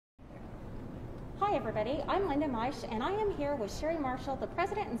Hi everybody, I'm Linda Meisch and I am here with Sherry Marshall, the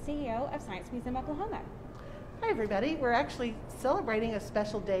President and CEO of Science Museum Oklahoma. Hi everybody, we're actually celebrating a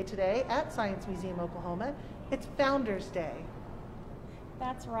special day today at Science Museum Oklahoma. It's Founders Day.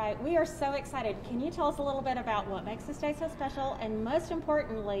 That's right, we are so excited. Can you tell us a little bit about what makes this day so special, and most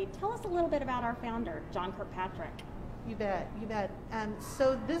importantly, tell us a little bit about our founder, John Kirkpatrick. You bet, you bet.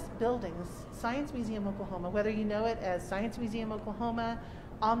 So this building, Science Museum Oklahoma, whether you know it as Science Museum Oklahoma,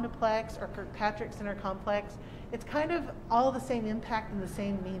 Omniplex, or Kirkpatrick Center Complex, it's kind of all the same impact and the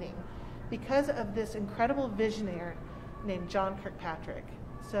same meaning because of this incredible visionary named John Kirkpatrick.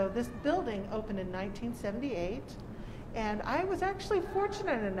 So this building opened in 1978, and I was actually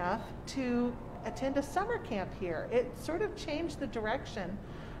fortunate enough to attend a summer camp here. It sort of changed the direction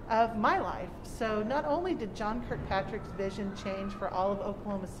of my life. So not only did John Kirkpatrick's vision change for all of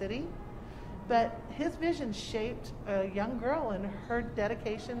Oklahoma City, but his vision shaped a young girl in her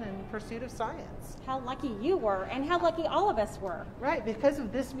dedication and pursuit of science. How lucky you were, and how lucky all of us were. Right, because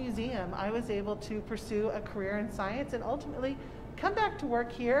of this museum, I was able to pursue a career in science and ultimately come back to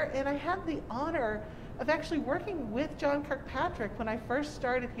work here, and I had the honor of actually working with John Kirkpatrick when I first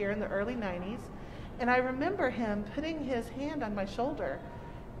started here in the early 90s, and I remember him putting his hand on my shoulder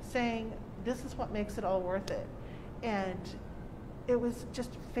saying, "This is what makes it all worth it." And it was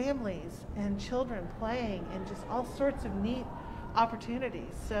just families and children playing and just all sorts of neat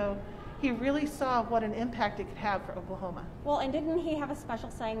opportunities. So he really saw what an impact it could have for Oklahoma. Well, and didn't he have a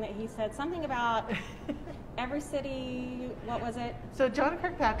special saying that he said something about every city, what was it? So John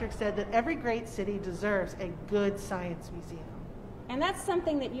Kirkpatrick said that every great city deserves a good science museum. And that's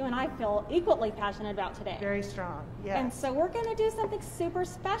something that you and I feel equally passionate about today. Very strong, yes. And so we're going to do something super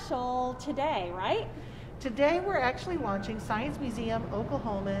special today, right? Today we're actually launching Science Museum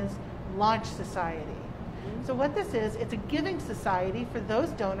Oklahoma's Launch Society. So what this is, it's a giving society for those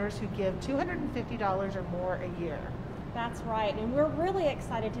donors who give $250 or more a year. That's right, and we're really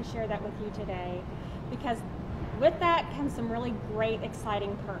excited to share that with you today because with that comes some really great,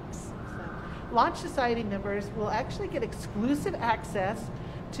 exciting perks. Launch Society members will actually get exclusive access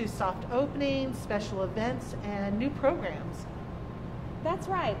to soft openings, special events, and new programs. That's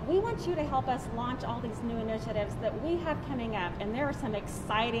right. We want you to help us launch all these new initiatives that we have coming up, and there are some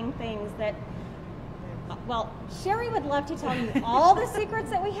exciting things that, well, Sherry would love to tell you all the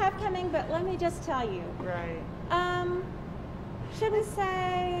secrets that we have coming, but let me just tell you. Right. Should we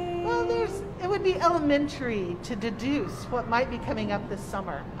say? Well, it would be elementary to deduce what might be coming up this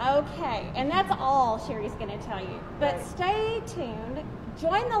summer. Okay, and that's all Sherry's going to tell you. But Right. Stay tuned.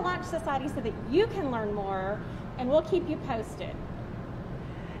 Join the Launch Society so that you can learn more, and we'll keep you posted.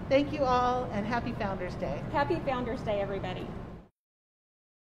 Thank you all, and happy Founders Day. Happy Founders Day, everybody.